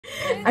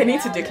I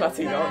need to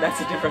declutter, y'all. That's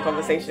a different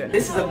conversation.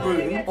 This is a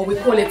broom, or we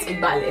call it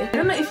ibale. I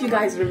don't know if you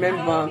guys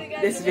remember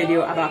this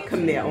video about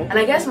Camille. And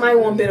I guess my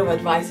one bit of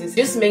advice is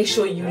just make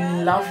sure you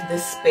love the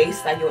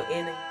space that you're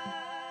in.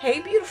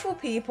 Hey beautiful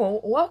people,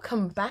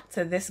 welcome back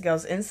to This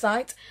Girl's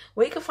Insight,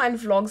 where you can find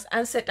vlogs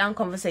and sit down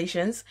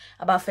conversations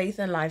about faith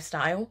and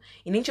lifestyle.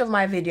 In each of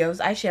my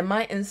videos, I share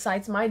my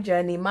insights, my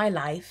journey, my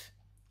life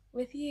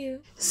with you.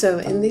 So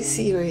in this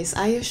series,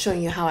 I have shown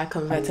you how I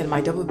converted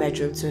my double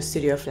bedroom to a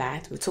studio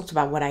flat. We talked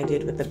about what I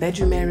did with the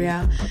bedroom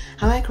area,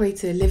 how I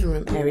created a living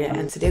room area,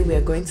 and today we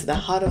are going to the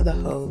heart of the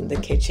home, the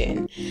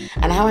kitchen,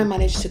 and how I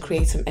managed to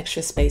create some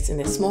extra space in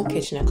this small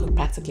kitchen and cook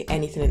practically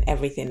anything and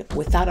everything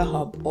without a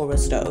hob or a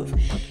stove.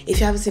 If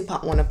you haven't seen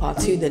part 1 or part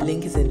 2, the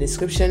link is in the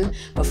description,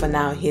 but for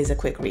now, here's a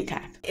quick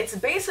recap. It's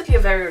basically a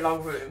very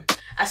long room.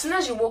 As soon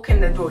as you walk in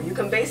the door, you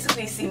can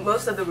basically see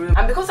most of the room.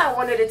 And because I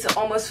wanted it to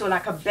almost feel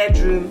like a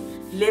bedroom,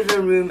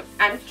 living room,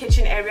 and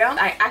kitchen area,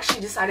 I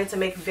actually decided to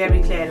make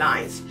very clear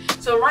lines.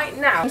 So right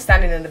now, I'm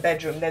standing in the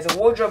bedroom. There's a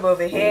wardrobe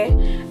over here,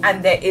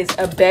 and there is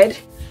a bed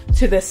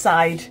to the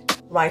side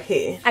right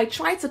here. I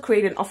tried to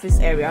create an office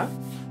area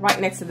right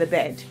next to the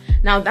bed.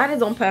 Now that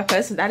is on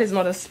purpose. That is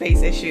not a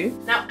space issue.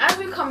 Now, as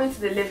we come into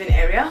the living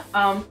area,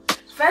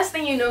 first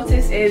thing you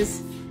notice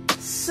is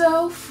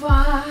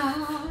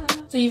sofa.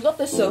 So you've got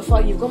the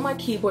sofa, you've got my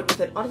keyboard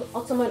with an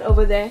ottoman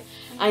over there,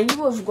 and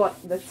you have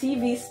got the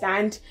TV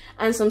stand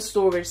and some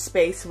storage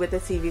space with the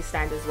TV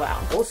stand as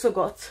well. Also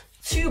got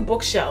 2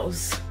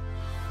 bookshelves,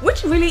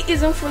 which really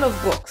isn't full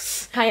of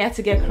books. I had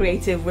to get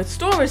creative with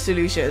storage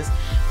solutions.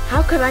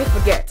 How could I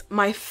forget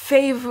my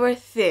favorite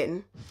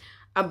thing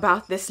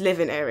about this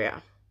living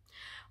area?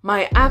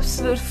 My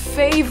absolute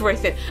favorite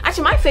thing,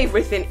 actually my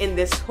favorite thing in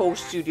this whole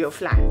studio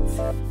flat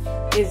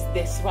is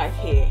this right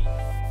here.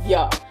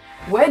 Yeah.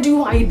 Where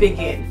do I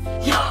begin?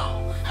 Yo,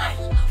 I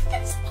love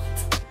this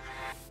spot.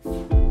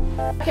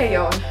 Okay,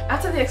 y'all,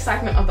 after the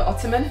excitement of the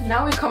ottoman,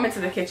 now we come into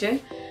the kitchen,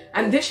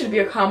 and this should be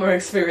a calmer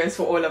experience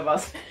for all of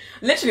us.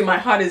 Literally, my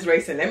heart is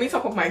racing. Let me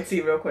top up my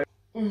tea real quick.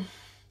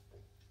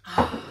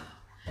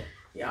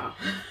 Yeah.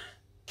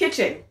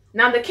 Kitchen.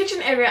 Now, the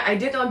kitchen area, I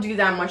did not do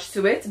that much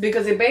to it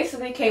because it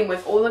basically came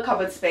with all the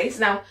cupboard space.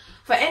 Now,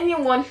 for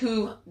anyone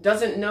who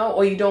doesn't know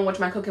or you don't watch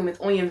my cooking with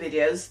onion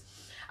videos,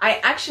 I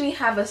actually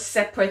have a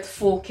separate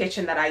full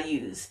kitchen that I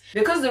use.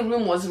 Because the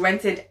room was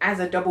rented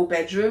as a double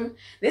bedroom,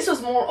 this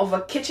was more of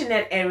a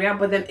kitchenette area,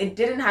 but then it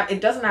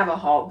doesn't have a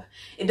hob.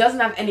 It doesn't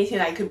have anything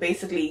that I could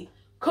basically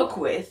cook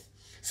with.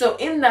 So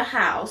in the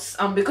house,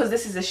 because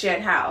this is a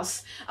shared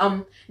house,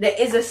 there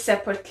is a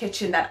separate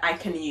kitchen that I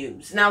can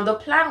use. Now the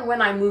plan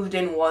when I moved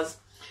in was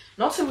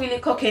not to really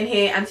cook in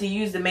here and to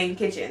use the main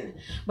kitchen,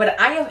 but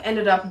I have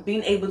ended up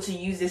being able to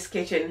use this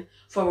kitchen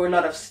for a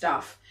lot of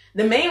stuff.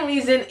 The main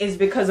reason is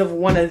because of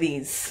one of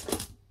these.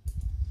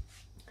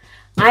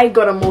 I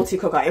got a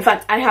multi-cooker. In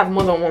fact, I have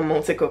more than one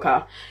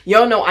multi-cooker.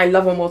 Y'all know I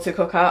love a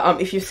multi-cooker.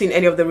 If you've seen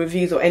any of the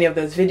reviews or any of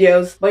those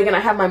videos. But again, I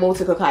have my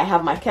multi-cooker, I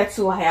have my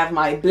kettle, I have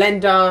my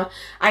blender.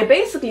 I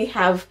basically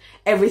have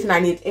everything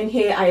I need in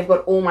here. I've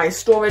got all my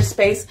storage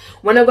space.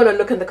 We're not going to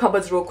look in the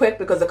cupboards real quick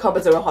because the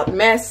cupboards are a hot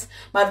mess.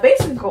 But I've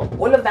basically got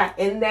all of that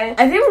in there.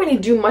 I didn't really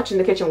do much in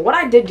the kitchen. What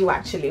I did do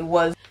actually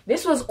was,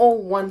 this was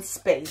all one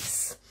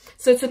space.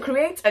 So to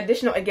create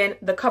additional, again,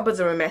 the cupboards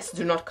are a mess,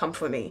 do not come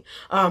for me.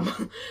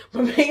 But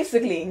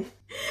basically,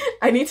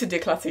 I need to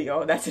declutter,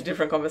 y'all. That's a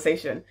different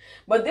conversation.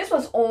 But this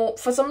was all,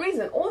 for some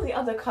reason, all the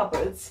other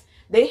cupboards,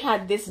 they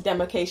had this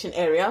demarcation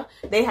area.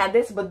 They had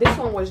this, but this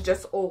one was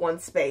just all one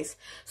space.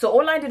 So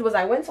all I did was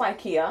I went to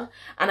IKEA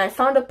and I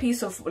found a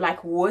piece of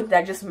like wood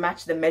that just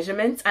matched the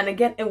measurements. And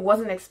again, it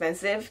wasn't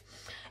expensive.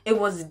 It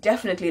was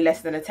definitely less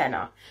than a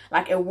tenner.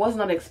 Like, it was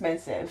not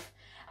expensive.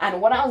 And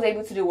what I was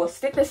able to do was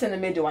stick this in the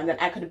middle, and then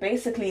I could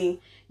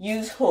basically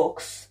use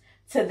hooks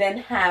to then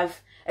have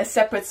a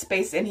separate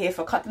space in here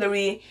for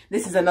cutlery.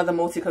 This is another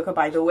multi-cooker,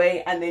 by the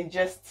way. And then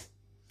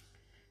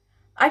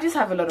I just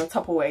have a lot of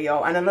Tupperware,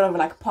 y'all, and a lot of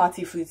like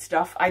party food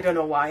stuff. I don't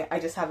know why, I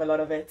just have a lot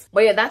of it.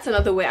 But yeah, that's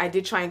another way I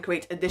did try and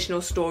create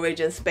additional storage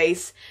and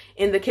space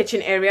in the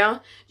kitchen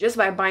area, just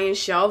by buying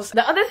shelves.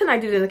 The other thing I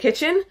did in the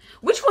kitchen,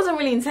 which wasn't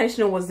really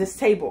intentional, was this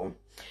table.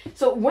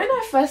 So when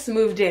I first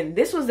moved in,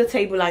 this was the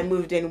table I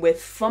moved in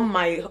with from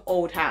my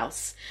old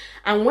house.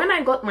 And when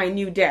I got my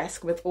new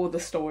desk with all the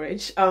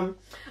storage,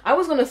 I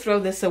was going to throw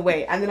this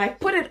away. And then I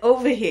put it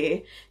over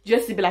here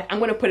just to be like, I'm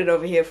going to put it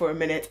over here for a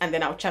minute and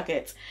then I'll chuck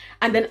it.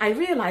 And then I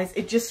realized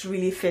it just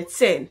really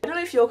fits in. I don't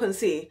know if y'all can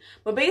see,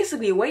 but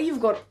basically where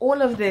you've got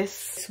all of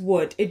this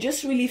wood, it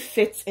just really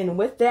fits in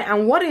with there.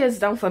 And what it has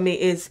done for me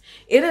is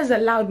it has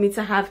allowed me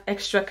to have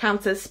extra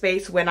counter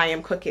space when I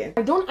am cooking.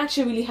 I don't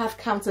actually really have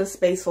counter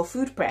space for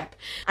food prep.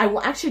 I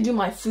will actually do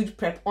my food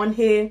prep on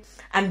here,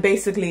 and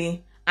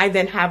basically I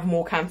then have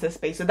more counter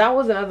space. So that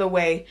was another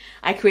way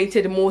I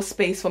created more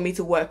space for me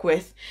to work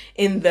with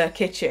in the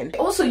kitchen.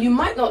 Also, you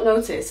might not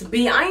notice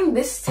behind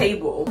this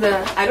table,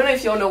 I don't know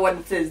if you all know what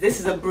it is. This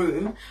is a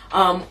broom,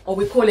 or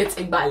we call it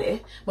ibale.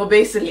 But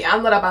basically,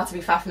 I'm not about to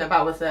be faffing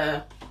about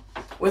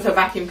with a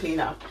vacuum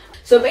cleaner.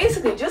 So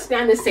basically, just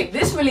behind this sink,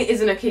 this really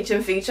isn't a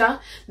kitchen feature.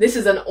 This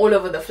is an all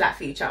over the flat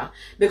feature.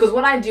 Because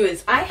what I do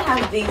is I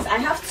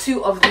have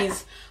two of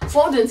these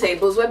folding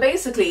tables where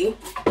basically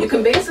you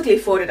can basically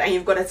fold it and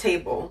you've got a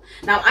table.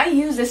 Now I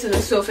use this in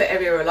the sofa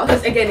area a lot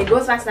because again it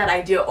goes back to that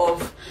idea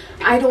of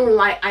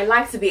I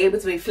like to be able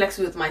to be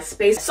flexible with my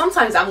space.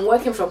 Sometimes I'm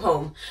working from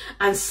home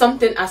and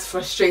something has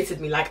frustrated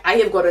me. Like I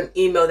have got an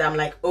email that I'm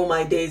like, oh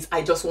my days,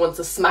 I just want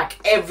to smack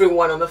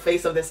everyone on the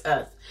face of this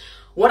earth.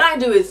 What I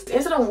do is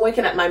instead of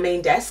working at my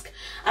main desk,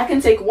 I can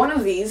take one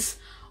of these,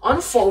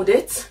 unfold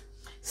it,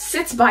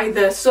 sit by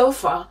the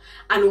sofa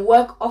and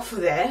work off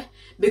there,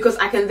 because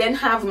I can then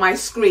have my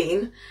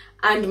screen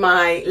and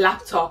my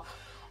laptop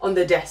on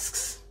the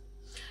desks.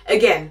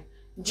 Again,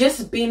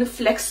 just being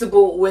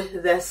flexible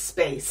with the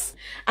space.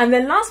 And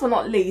then last but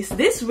not least,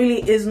 this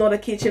really is not a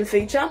kitchen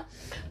feature,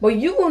 but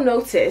you will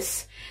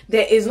notice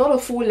there is not a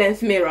full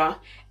length mirror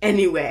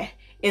anywhere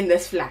in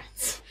this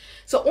flat.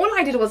 So all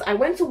I did was I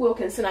went to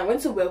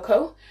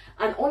Wilko,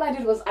 and all I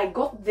did was I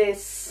got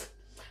this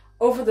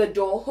over the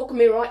door hook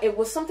mirror. It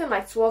was something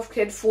like 12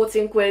 quid,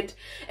 14 quid.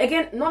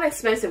 Again, not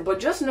expensive, but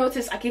just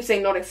notice I keep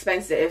saying not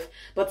expensive,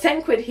 but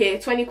 10 quid here,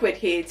 20 quid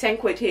here, 10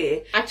 quid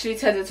here actually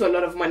turns into a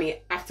lot of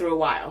money after a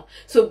while.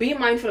 So be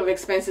mindful of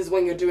expenses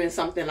when you're doing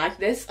something like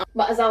this.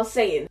 But as I was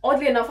saying,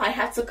 oddly enough, I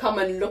had to come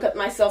and look at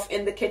myself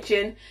in the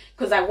kitchen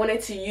because I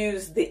wanted to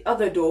use the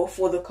other door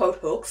for the coat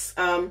hooks.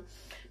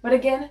 But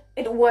again,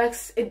 it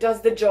works, it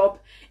does the job,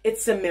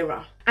 it's a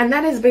mirror. And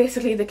that is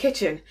basically the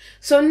kitchen.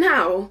 So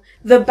now,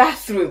 the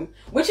bathroom,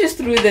 which is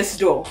through this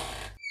door.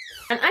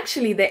 And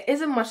actually, there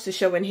isn't much to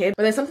show in here,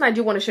 but there's something I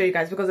do want to show you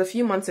guys because a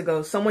few months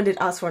ago, someone did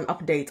ask for an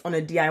update on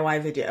a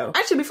DIY video.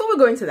 Actually, before we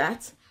go into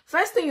that,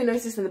 first thing you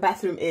notice in the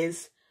bathroom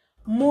is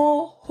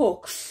more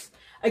hooks.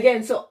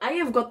 Again, so I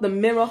have got the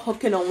mirror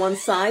hooking on one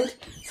side.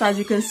 So as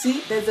you can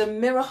see, there's a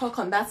mirror hook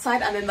on that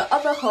side, and then the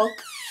other hook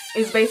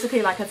is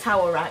basically like a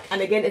towel rack,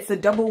 and again it's a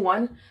double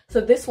one,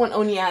 so this one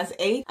only has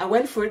 8. I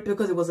went for it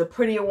because it was a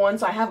prettier one,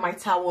 so I have my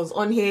towels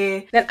on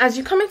here. Then as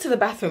you come into the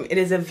bathroom, it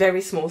is a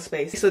very small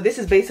space, so this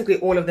is basically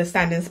all of the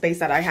standing space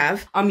that I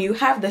have. You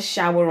have the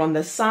shower on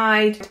the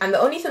side, and the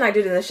only thing I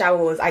did in the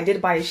shower was I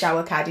did buy a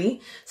shower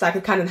caddy so I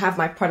could kind of have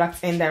my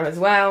products in there as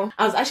well.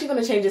 I was actually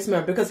going to change this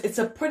mirror because it's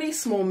a pretty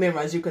small mirror,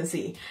 as you can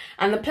see,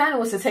 and the plan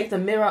was to take the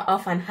mirror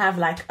off and have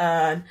like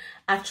an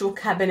actual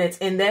cabinet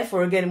in there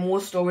for again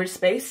more storage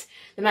space.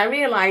 Then I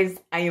realized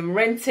I am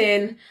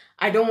renting,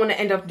 I don't want to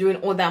end up doing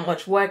all that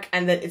much work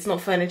and that it's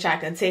not furniture I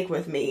can take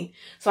with me.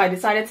 So I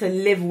decided to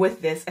live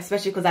with this,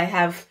 especially because I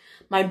have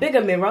my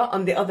bigger mirror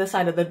on the other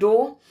side of the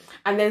door.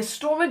 And then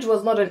storage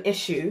was not an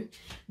issue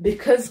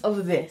because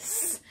of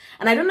this.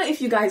 And I don't know if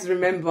you guys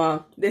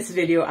remember this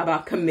video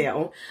about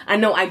Camille. I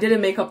know I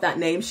didn't make up that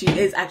name. She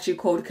is actually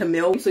called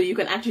Camille. So you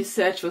can actually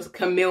search for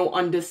Camille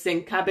under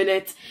sink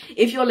cabinet.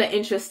 If you're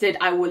interested,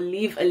 I will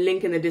leave a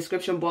link in the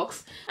description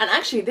box. And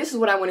actually, this is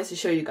what I wanted to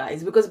show you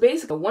guys. Because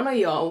basically,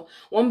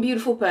 one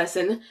beautiful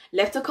person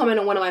left a comment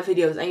on one of my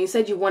videos. And you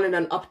said you wanted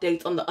an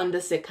update on the under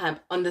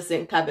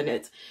sink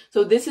cabinet.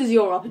 So this is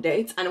your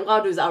update. And what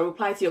I'll do is I'll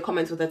reply to your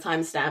comments with a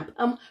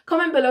timestamp.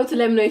 Comment below to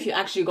let me know if you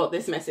actually got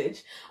this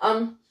message.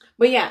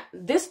 But yeah,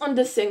 this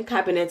under sink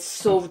cabinet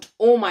solved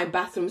all my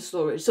bathroom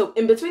storage. So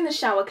in between the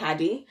shower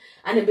caddy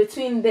and in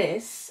between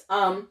this,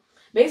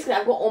 basically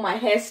I've got all my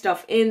hair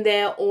stuff in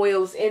there,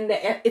 oils in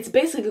there. It's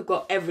basically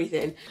got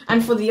everything.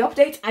 And for the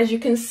update, as you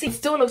can see, it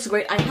still looks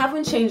great. I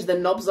haven't changed the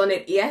knobs on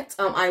it yet.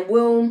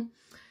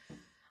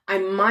 I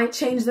might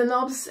change the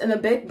knobs in a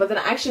bit, but then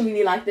I actually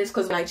really like this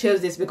because I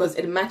chose this because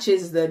it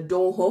matches the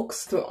door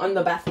hooks on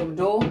the bathroom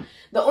door.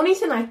 The only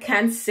thing I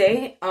can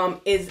say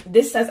is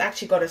this has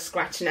actually got a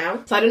scratch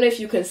now. So I don't know if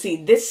you can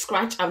see this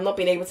scratch. I've not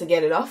been able to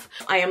get it off.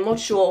 I am not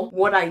sure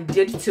what I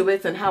did to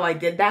it and how I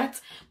did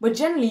that. But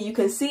generally you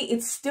can see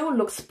it still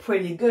looks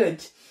pretty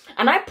good.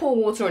 And I pour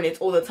water on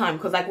it all the time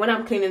because like when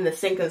I'm cleaning the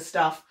sink and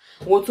stuff,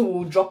 water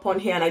will drop on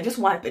here and I just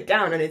wipe it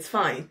down and it's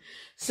fine.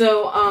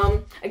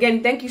 So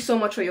again, thank you so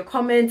much for your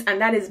comments,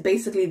 and that is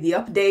basically the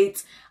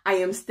update. I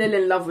am still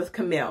in love with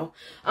Camille.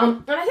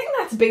 And I think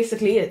that's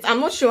basically it.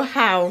 I'm not sure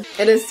how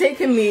it has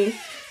taken me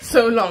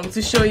so long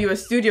to show you a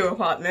studio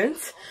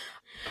apartment,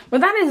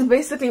 but that is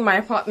basically my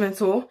apartment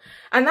tour,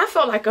 and that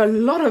felt like a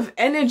lot of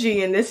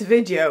energy in this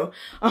video.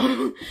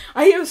 I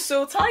am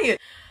so tired.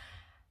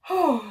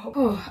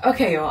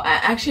 Okay, y'all, I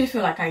actually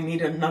feel like I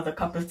need another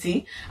cup of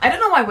tea. I don't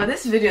know why, but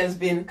this video has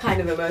been kind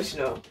of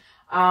emotional.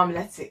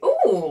 Let's see.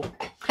 Ooh,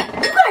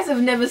 you guys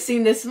have never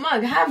seen this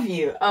mug, have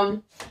you?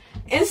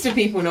 Insta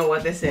people know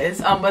what this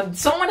is. But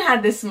someone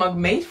had this mug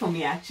made for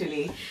me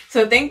actually.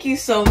 So thank you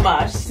so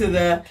much to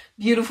the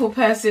beautiful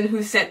person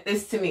who sent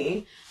this to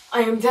me.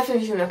 I am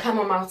definitely in a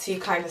chamomile tea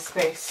kind of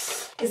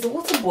space. Is the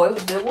water boiled?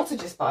 Did the water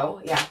just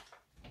boil? Yeah.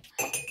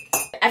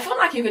 I feel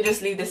like you could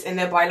just leave this in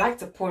there, but I like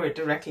to pour it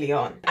directly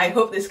on. I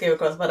hope this came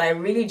across, but I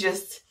really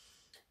just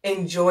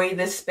enjoy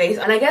this space.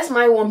 And I guess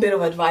my one bit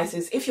of advice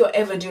is if you're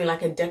ever doing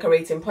like a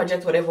decorating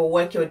project, whatever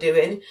work you're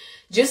doing,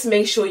 just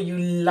make sure you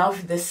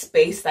love the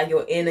space that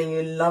you're in and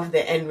you love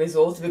the end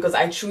result, because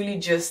I truly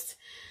just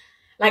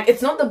Like,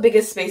 it's not the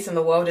biggest space in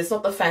the world. It's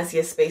not the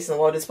fanciest space in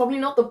the world. It's probably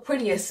not the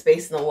prettiest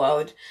space in the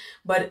world,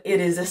 but it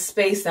is a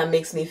space that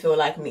makes me feel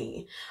like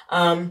me.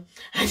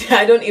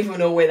 I don't even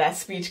know where that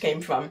speech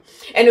came from.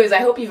 Anyways, I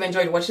hope you've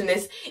enjoyed watching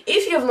this.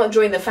 If you have not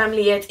joined the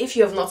family yet, if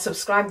you have not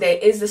subscribed, there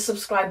is the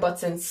subscribe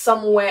button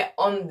somewhere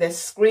on the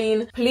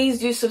screen. Please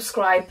do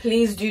subscribe.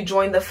 Please do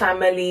join the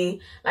family.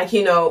 Like,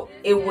 you know,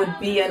 it would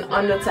be an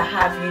honor to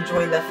have you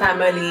join the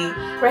family.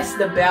 Press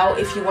the bell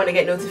if you want to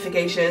get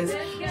notifications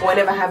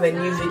whenever I have a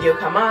new video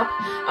come up.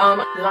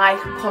 Like,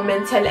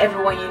 comment, tell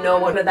everyone you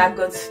know, all of that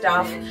good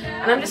stuff.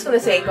 And I'm just gonna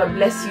say, God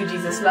bless you,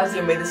 Jesus loves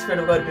you, may the Spirit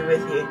of God be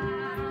with you.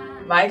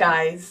 Bye,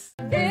 guys.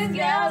 This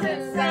girl's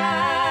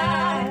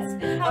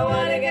inside. I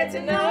wanna get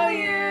to know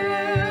you.